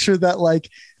want to make sure that, like,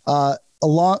 I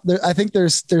think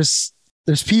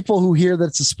there's people who hear that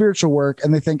it's a spiritual work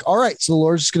and they think, all right, so the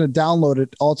Lord's just going to download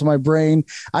it all to my brain.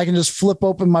 I can just flip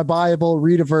open my Bible,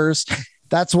 read a verse.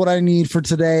 That's what I need for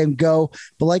today and go.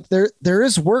 But, like, there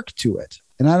is work to it.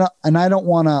 And I don't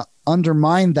want to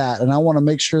undermine that. And I want to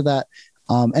make sure that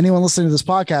anyone listening to this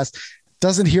podcast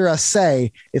doesn't hear us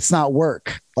say it's not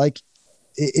work. Like,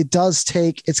 it's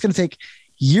going to take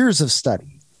years of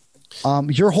study,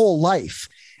 your whole life.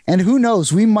 And who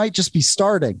knows, we might just be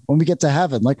starting when we get to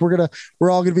heaven. Like, we're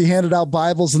all going to be handed out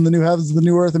Bibles in the new heavens and the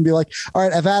new earth and be like, all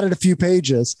right, I've added a few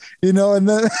pages, and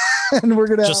then and we're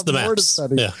going to have more to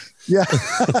study. Yeah.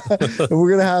 And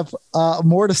we're going to have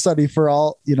more to study for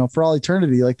all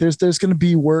eternity. Like, there's going to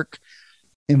be work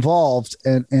involved,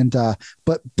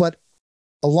 but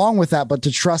along with that, but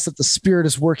to trust that the Spirit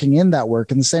is working in that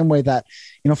work in the same way that,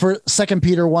 for 2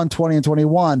 Peter 1:20 and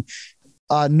 21,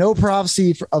 no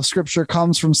prophecy of Scripture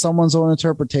comes from someone's own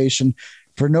interpretation,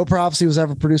 for no prophecy was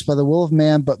ever produced by the will of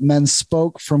man, but men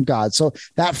spoke from God. So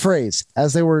that phrase,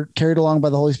 as they were carried along by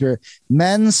the Holy Spirit,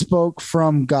 men spoke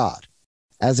from God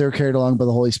as they were carried along by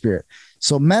the Holy Spirit.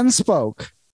 So men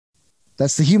spoke,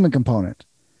 that's the human component.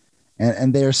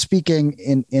 And they are speaking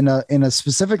in a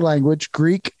specific language,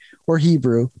 Greek or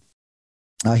Hebrew,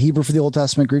 Hebrew for the Old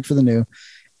Testament, Greek for the New.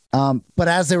 But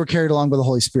as they were carried along by the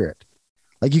Holy Spirit.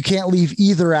 Like, you can't leave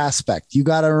either aspect. You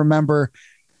got to remember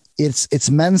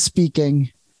it's men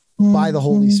speaking by the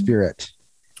Holy Spirit.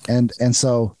 And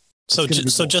so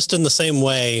just in the same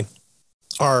way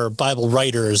our Bible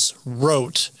writers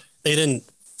wrote, they didn't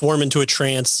form into a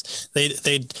trance. They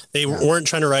weren't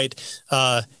trying to write,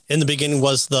 in the beginning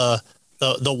was the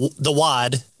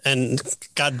wad, and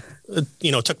God,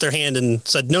 took their hand and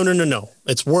said, no,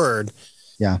 it's word.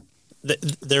 Yeah.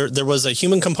 There was a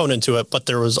human component to it, but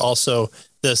there was also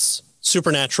this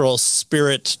supernatural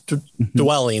spirit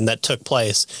dwelling that took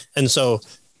place. And so,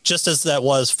 just as that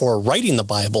was for writing the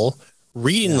Bible,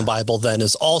 reading the Bible then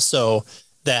is also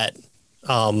that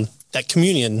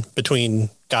communion between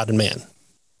God and man.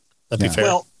 That'd be fair.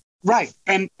 Well, right.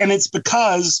 And it's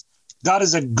because God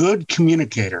is a good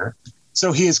communicator.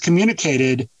 So he has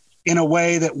communicated in a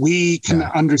way that we can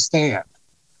understand.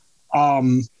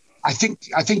 I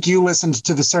think you listened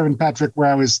to the sermon, Patrick, where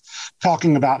I was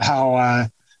talking about how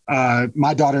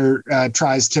my daughter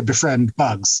tries to befriend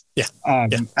bugs.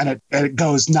 And it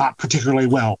goes not particularly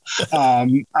well,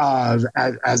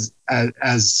 as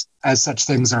such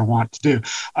things are wont to do.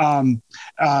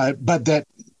 But that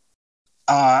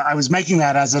I was making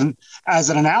that as an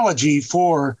analogy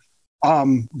for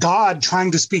God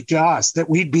trying to speak to us, that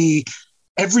we'd be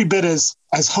every bit as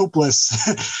hopeless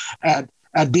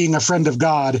at being a friend of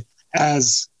God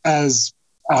as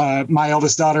my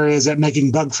eldest daughter is at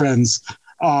making bug friends.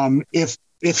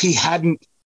 If he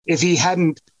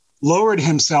hadn't lowered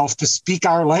himself to speak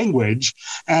our language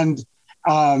and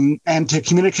to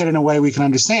communicate in a way we can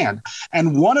understand.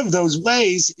 And one of those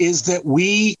ways is that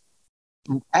we,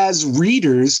 as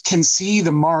readers, can see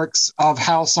the marks of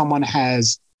how someone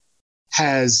has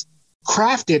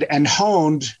crafted and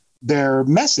honed their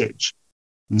message.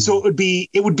 Mm-hmm. So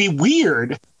it would be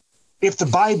weird if the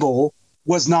Bible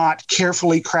was not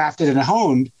carefully crafted and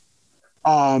honed,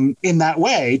 in that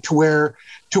way to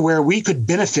where we could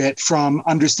benefit from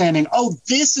understanding, oh,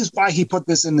 this is why he put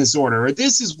this in this order, or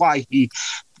this is why he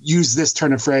used this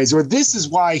turn of phrase, or this is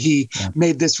why he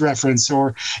made this reference,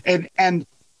 and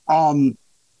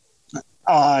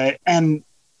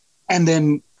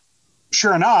then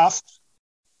sure enough,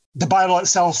 the Bible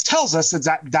itself tells us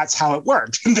that's how it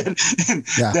worked.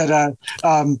 That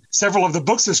several of the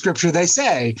books of Scripture, they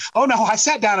say, "Oh no, I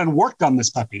sat down and worked on this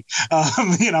puppy,"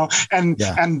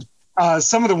 and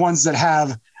some of the ones that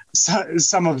have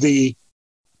some of the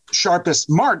sharpest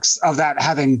marks of that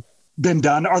having been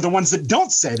done are the ones that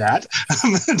don't say that.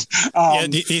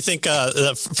 Do you think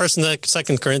the First and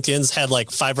Second Corinthians had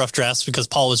like 5 rough drafts because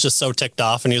Paul was just so ticked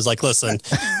off and he was like, "Listen,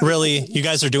 really, you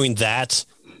guys are doing that?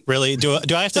 Really? Do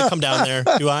I have to come down there?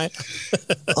 Do I?"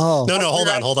 No,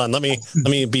 hold on. Let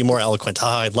me be more eloquent.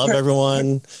 I love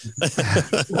everyone.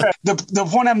 The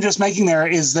point I'm just making there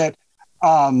is that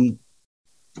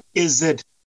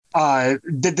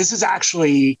that this is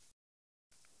actually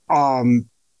that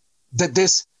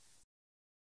this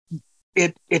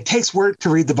it takes work to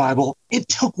read the Bible. It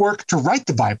took work to write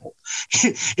the Bible.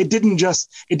 It didn't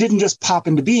just pop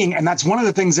into being, and that's one of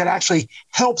the things that actually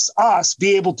helps us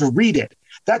be able to read it.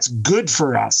 That's good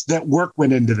for us that work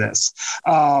went into this.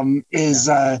 Is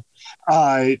that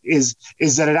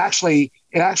it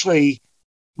actually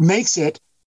makes it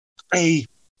a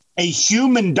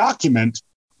human document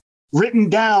written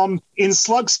down in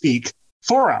slug speak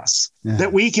for us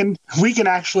that we can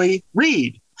actually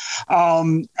read.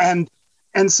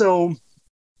 And so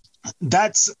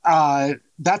that's I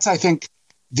think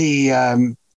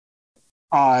the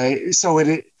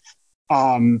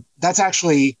that's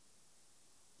actually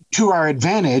to our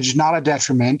advantage, not a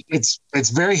detriment. It's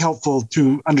very helpful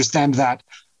to understand that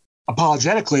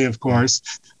apologetically, of course.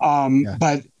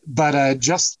 But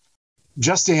just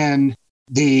in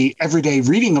the everyday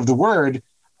reading of the Word,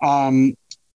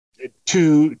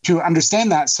 to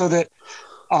understand that, so that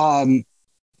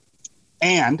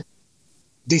and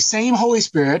the same Holy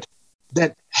Spirit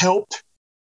that helped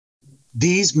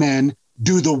these men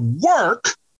do the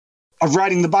work of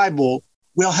writing the Bible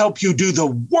will help you do the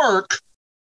work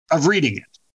of reading it.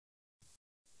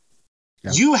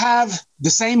 Yeah. You have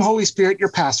the same Holy Spirit your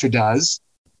pastor does,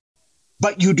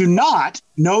 but you do not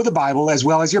know the Bible as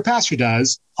well as your pastor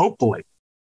does, hopefully.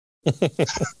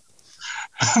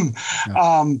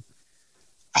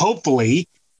 Hopefully,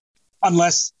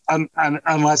 unless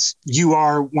you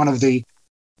are one of the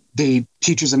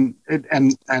teachers and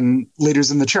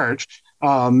leaders in the church,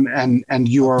 and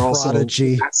you are also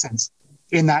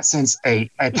in that sense a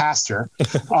pastor.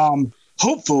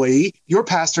 Hopefully, your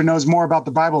pastor knows more about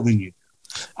the Bible than you.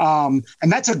 And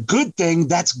that's a good thing.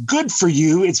 That's good for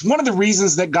you. It's one of the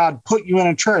reasons that God put you in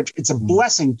a church. It's a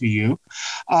blessing to you.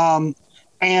 And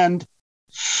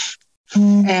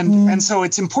so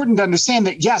it's important to understand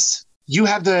that, yes, you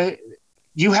have the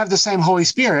same Holy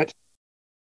Spirit,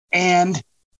 and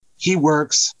he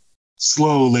works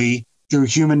slowly through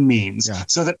human means,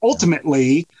 so that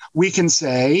ultimately we can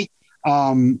say,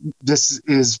 this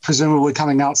is presumably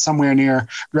coming out somewhere near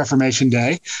Reformation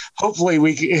Day. Hopefully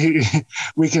we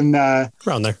can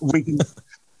around there. We can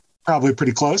probably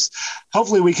pretty close.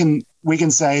 Hopefully we can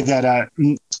say that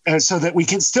so that we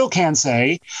can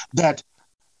say that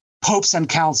popes and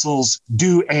councils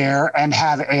do err and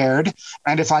have erred.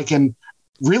 And if I can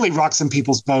really rock some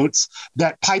people's boats,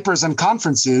 that pipers and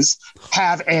conferences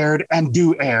have erred and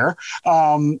do err.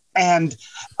 And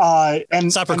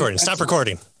stop recording. Stop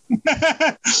recording.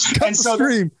 Cut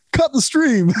the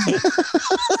stream.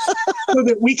 So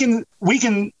that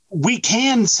we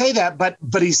can say that,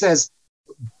 but he says,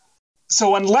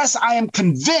 so unless I am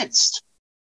convinced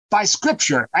by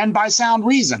Scripture and by sound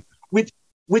reason, which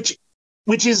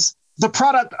is the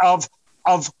product of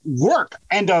work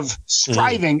and of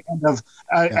striving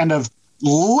and of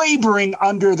laboring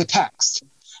under the text,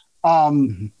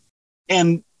 and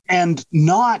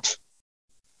not.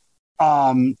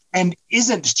 And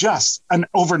isn't just an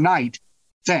overnight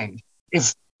thing.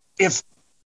 If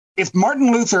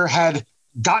Martin Luther had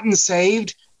gotten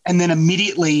saved and then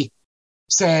immediately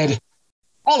said,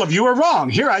 "All of you are wrong.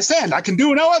 Here I stand. I can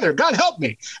do no other. God help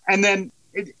me," and then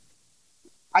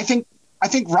I think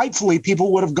rightfully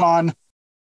people would have gone,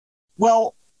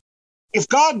 well, if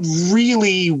God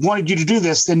really wanted you to do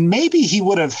this, then maybe he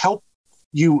would have helped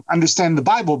you understand the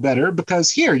Bible better,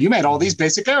 because here you made all these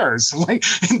basic errors. Like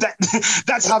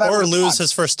that's how that. Or lose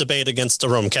his first debate against a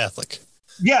Roman Catholic.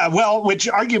 Yeah, well, which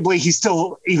arguably he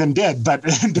still even did, but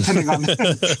depending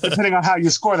on how you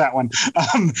score that one,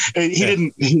 he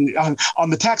didn't. On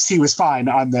the text, he was fine.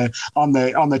 On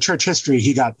the church history,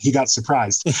 he got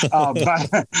surprised.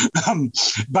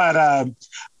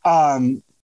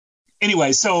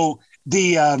 Anyway, so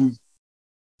the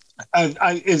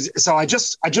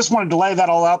I just wanted to lay that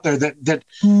all out there that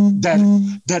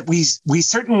we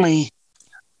certainly.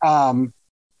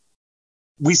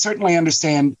 We certainly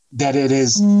understand that it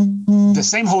is the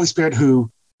same Holy Spirit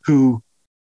who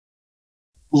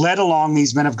led along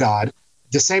these men of God,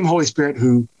 the same Holy Spirit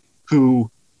who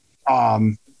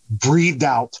breathed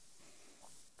out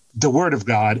the Word of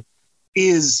God,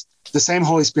 is the same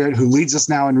Holy Spirit who leads us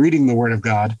now in reading the Word of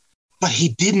God, but he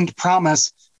didn't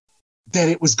promise that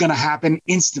it was going to happen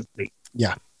instantly.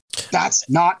 Yeah. That's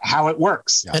not how it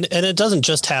works. And it doesn't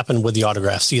just happen with the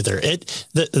autographs either.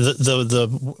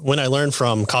 When I learned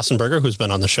from Kostenberger, who's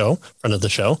been on the show, friend of the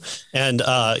show, and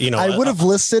I would have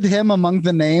listed him among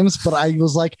the names, but I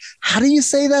was like, how do you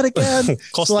say that again?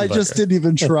 So I just didn't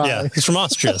even try. Yeah, he's from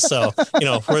Austria. So,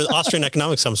 where Austrian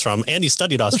economics comes from. Andy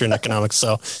studied Austrian economics.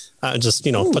 So I just,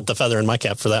 put the feather in my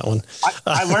cap for that one.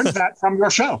 I learned that from your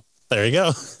show. There you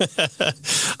go.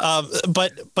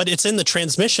 But it's in the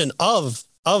transmission of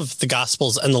the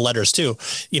Gospels and the letters too.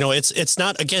 It's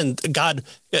not, again, God,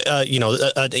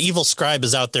 an evil scribe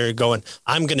is out there going,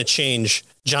 I'm going to change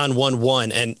John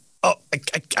 1:1 and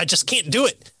I just can't do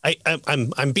it.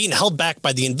 I'm being held back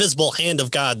by the invisible hand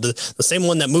of God, the same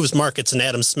one that moves markets and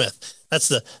Adam Smith. That's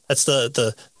the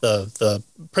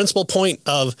principal point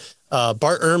of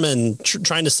Bart Ehrman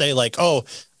trying to say like,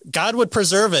 God would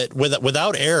preserve it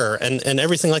without error and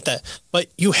everything like that. But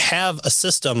you have a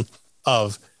system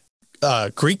of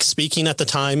Greek speaking at the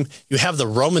time. You have the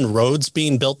Roman roads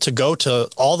being built to go to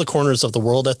all the corners of the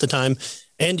world at the time.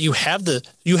 And you have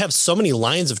so many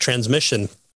lines of transmission.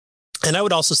 And I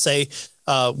would also say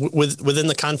within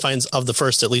the confines of the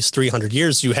first at least 300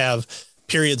 years, you have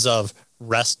periods of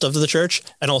rest of the church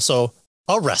and also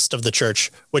a rest of the church,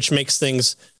 which makes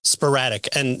things sporadic.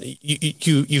 And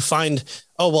you find,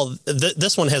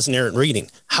 this one has an errant reading.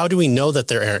 How do we know that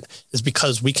they're errant? Is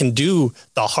because we can do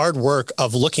the hard work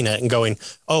of looking at it and going,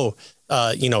 there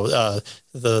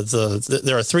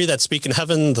are three that speak in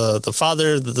heaven, the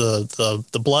Father,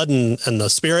 the blood and the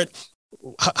Spirit.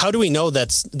 How do we know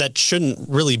that shouldn't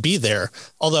really be there?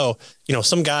 Although,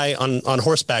 some guy on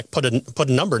horseback put a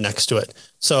number next to it.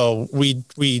 So we're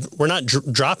not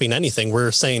dropping anything.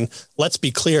 We're saying, let's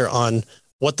be clear on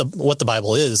what the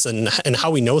Bible is and how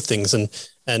we know things. And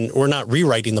we're not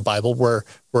rewriting the Bible. We're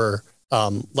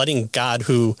letting God,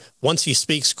 who once he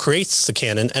speaks, creates the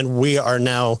canon. And we are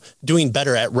now doing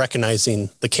better at recognizing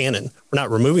the canon. We're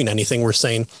not removing anything. We're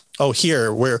saying,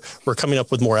 here we're coming up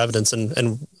with more evidence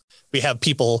and we have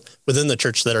people within the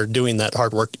church that are doing that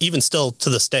hard work, even still to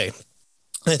this day.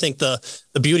 And I think the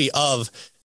beauty of,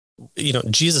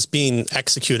 Jesus being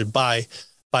executed by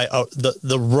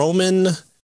the Roman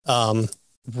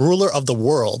ruler of the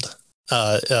world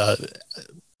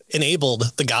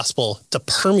enabled the gospel to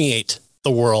permeate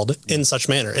the world in such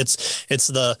manner. It's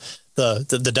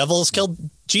the devil has killed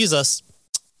Jesus.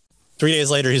 3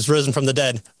 days later, he's risen from the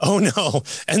dead. Oh no!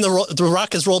 And the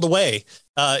rock has rolled away.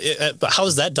 But how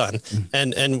is that done?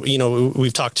 And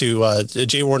we've talked to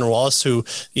J. Warner Wallace, who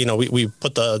we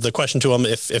put the question to him: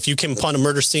 if you came upon a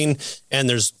murder scene and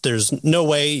there's no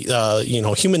way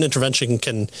human intervention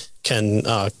can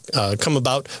come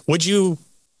about, would you,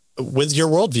 with your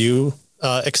worldview,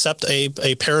 accept a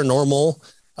paranormal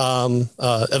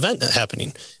event happening?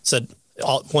 He said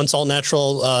once all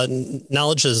natural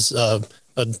knowledge is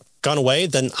gone away,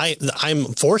 then I'm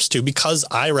forced to, because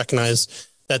I recognize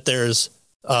that there's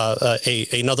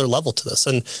another level to this.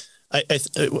 And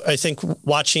I think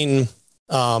watching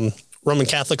Roman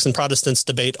Catholics and Protestants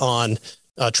debate on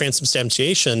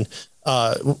transubstantiation,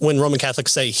 when Roman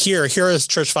Catholics say here as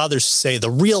church fathers say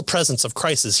the real presence of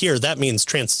Christ is here, that means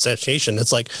transubstantiation.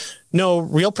 It's like, no,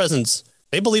 real presence.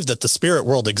 They believe that the spirit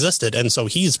world existed, and so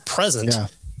he's present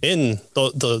in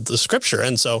the scripture.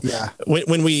 And so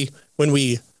when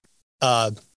we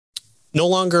no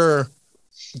longer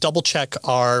double check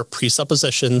our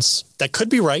presuppositions that could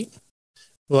be right,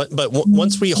 but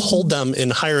once we hold them in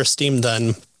higher esteem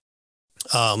than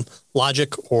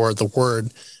logic or the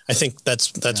word, I think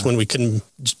that's when we can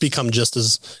become just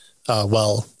as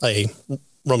well a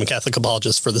Roman Catholic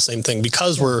apologist for the same thing,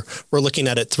 because we're looking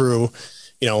at it through,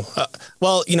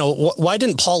 why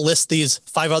didn't Paul list these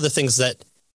 5 other things that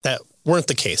weren't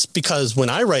the case? Because when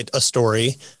I write a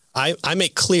story, I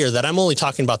make clear that I'm only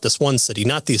talking about this one city,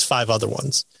 not these 5 other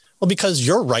ones. Well, because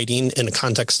you're writing in a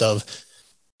context of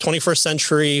 21st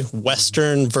century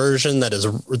Western version that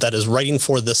is writing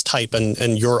for this type,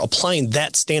 and you're applying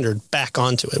that standard back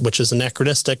onto it, which is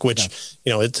anachronistic, which,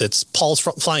 it's Paul's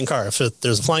flying car. If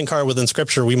there's a flying car within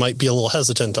scripture, we might be a little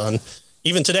hesitant on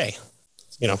even today.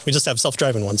 We just have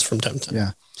self-driving ones from time to time.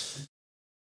 Yeah.